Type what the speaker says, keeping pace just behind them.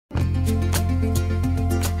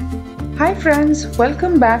Hi friends,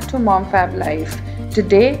 welcome back to Mom Fab Life.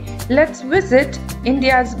 Today, let's visit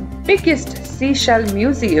India's biggest seashell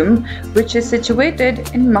museum, which is situated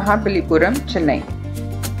in Mahabalipuram, Chennai.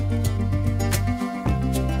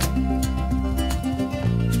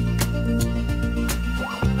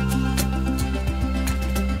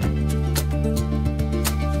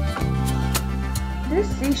 This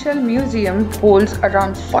seashell museum holds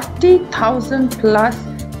around 40,000 plus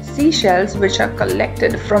seashells which are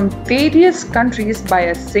collected from various countries by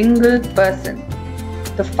a single person.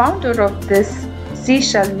 The founder of this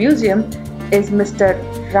seashell museum is Mr.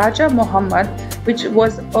 Raja Muhammad, which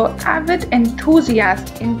was an avid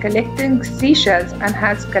enthusiast in collecting seashells and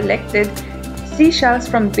has collected seashells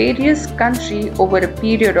from various countries over a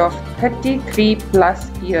period of 33 plus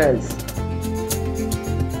years.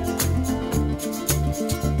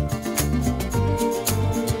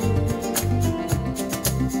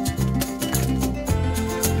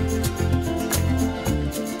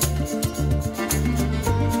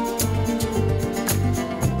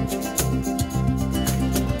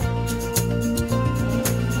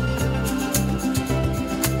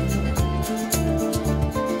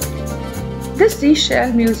 This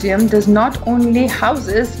seashell museum does not only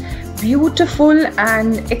houses beautiful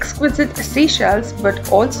and exquisite seashells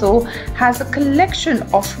but also has a collection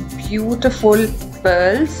of beautiful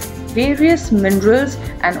pearls, various minerals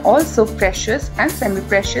and also precious and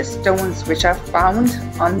semi-precious stones which are found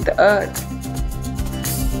on the earth.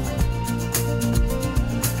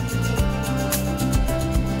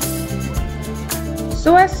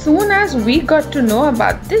 So as soon as we got to know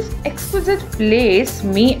about this exquisite place,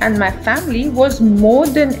 me and my family was more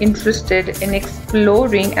than interested in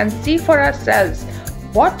exploring and see for ourselves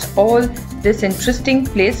what all this interesting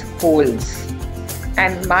place holds.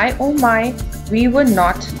 And my oh my, we were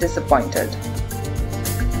not disappointed.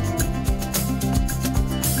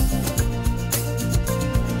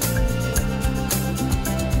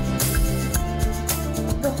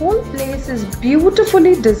 The whole place is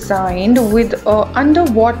beautifully designed with an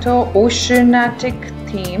underwater oceanic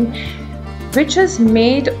theme which is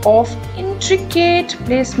made of intricate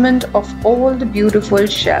placement of all the beautiful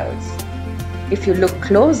shells. If you look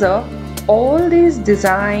closer, all these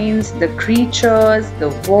designs, the creatures, the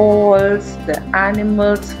walls, the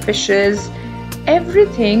animals, fishes,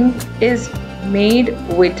 everything is made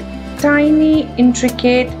with tiny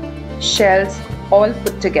intricate shells all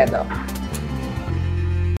put together.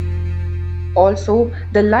 Also,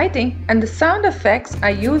 the lighting and the sound effects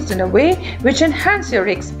are used in a way which enhance your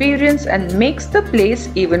experience and makes the place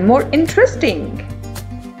even more interesting.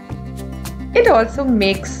 It also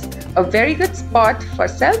makes a very good spot for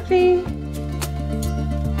selfie.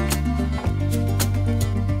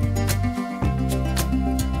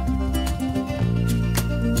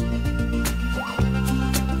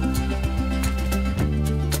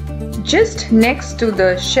 Just next to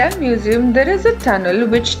the Shell Museum, there is a tunnel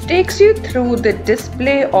which takes you through the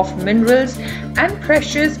display of minerals and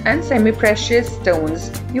precious and semi-precious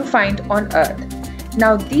stones you find on Earth.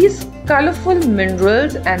 Now these colorful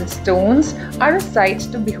minerals and stones are a sight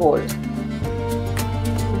to behold.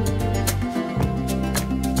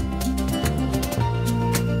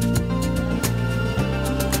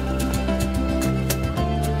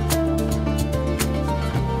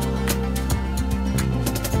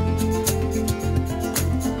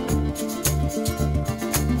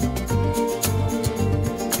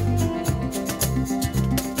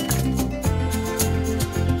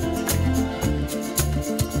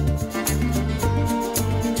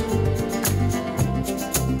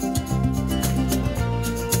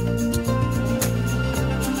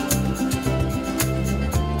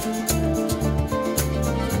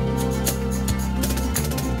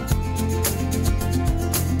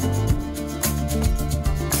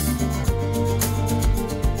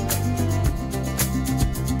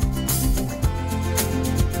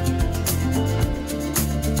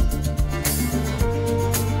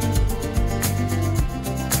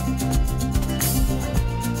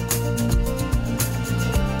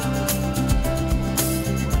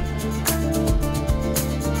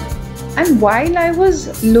 And while I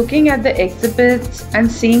was looking at the exhibits and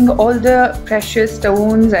seeing all the precious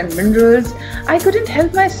stones and minerals, I couldn't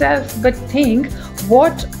help myself but think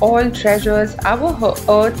what all treasures our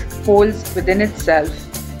earth holds within itself.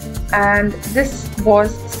 And this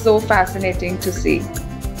was so fascinating to see.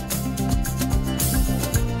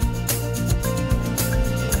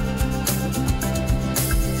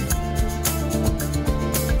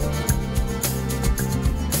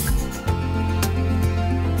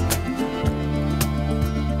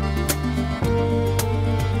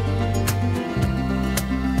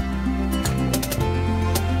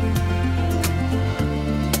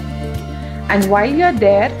 And while you're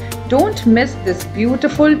there, don't miss this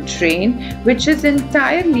beautiful train which is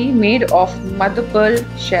entirely made of mother pearl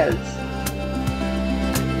shells.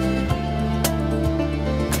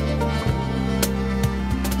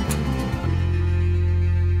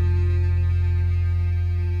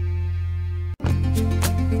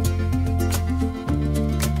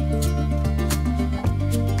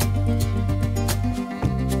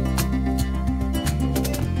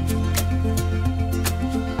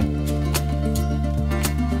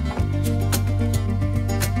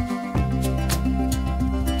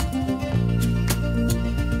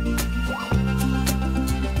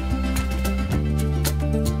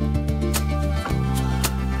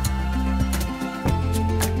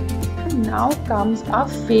 Now comes our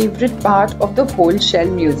favorite part of the whole Shell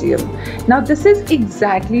Museum. Now this is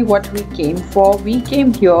exactly what we came for. We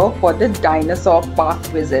came here for the Dinosaur Park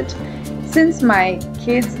visit. Since my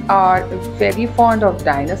kids are very fond of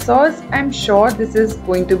dinosaurs, I'm sure this is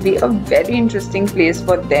going to be a very interesting place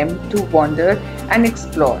for them to wander and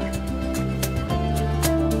explore.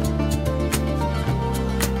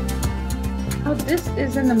 Now this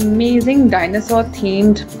is an amazing dinosaur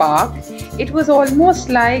themed park. It was almost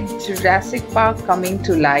like Jurassic Park coming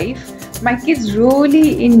to life. My kids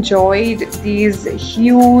really enjoyed these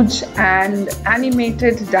huge and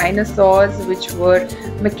animated dinosaurs which were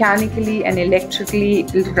mechanically and electrically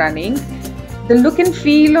running. The look and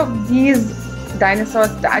feel of these dinosaur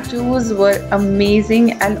statues were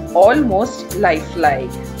amazing and almost lifelike.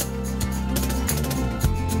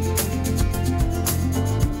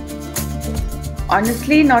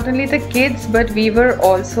 Honestly, not only the kids, but we were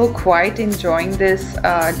also quite enjoying this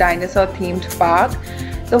dinosaur themed park.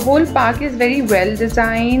 The whole park is very well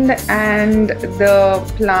designed and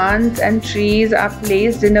the plants and trees are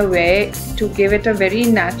placed in a way to give it a very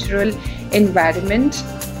natural environment.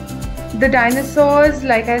 The dinosaurs,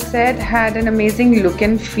 like I said, had an amazing look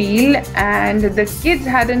and feel, and the kids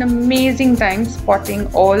had an amazing time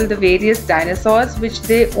spotting all the various dinosaurs which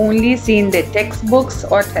they only see in their textbooks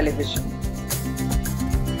or television.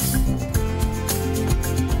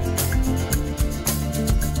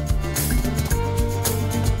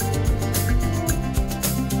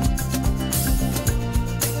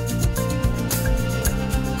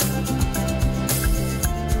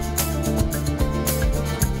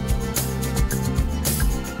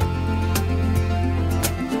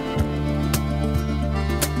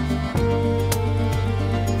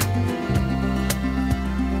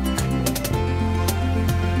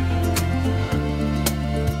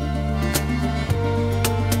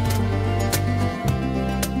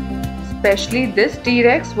 Especially this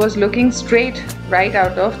T-Rex was looking straight right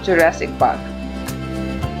out of Jurassic Park.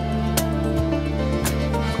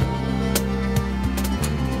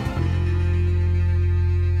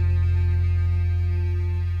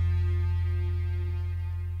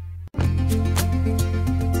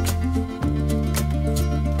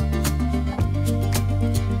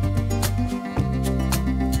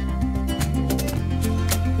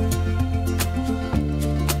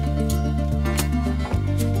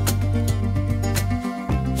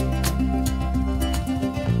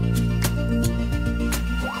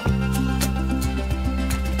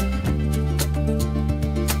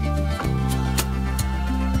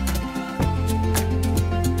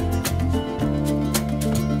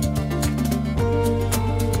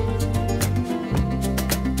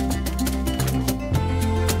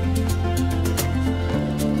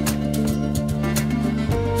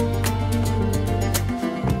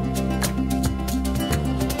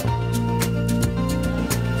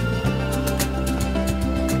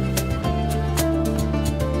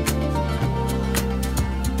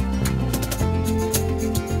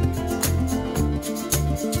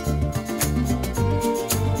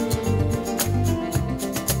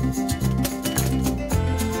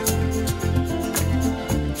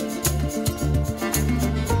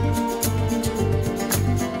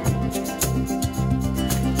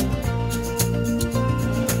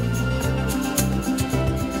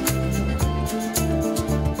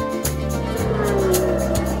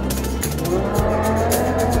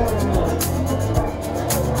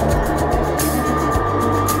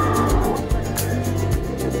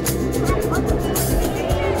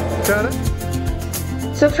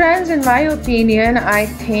 So friends, in my opinion, I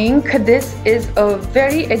think this is a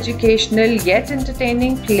very educational yet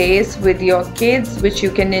entertaining place with your kids which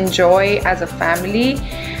you can enjoy as a family.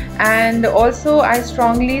 And also I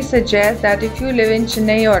strongly suggest that if you live in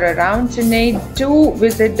Chennai or around Chennai, do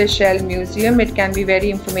visit the Shell Museum. It can be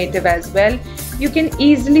very informative as well. You can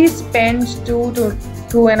easily spend 2 to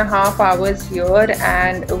 2.5 hours here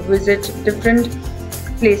and visit different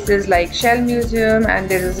places like Shell Museum, and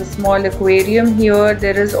there is a small aquarium here.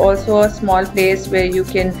 There is also a small place where you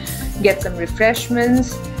can get some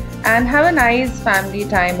refreshments and have a nice family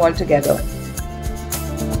time all together.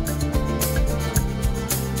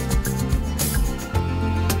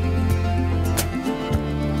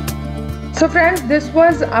 So friends, this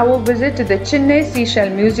was our visit to the Chennai Seashell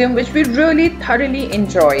Museum, which we really thoroughly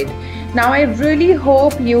enjoyed. Now I really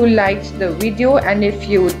hope you liked the video, and if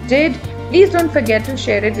you did, please don't forget to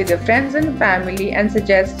share it with your friends and family and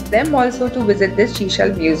suggest them also to visit this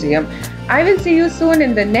Seashell Museum. I will see you soon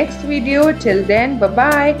in the next video. Till then, bye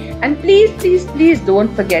bye, and please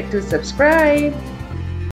don't forget to subscribe.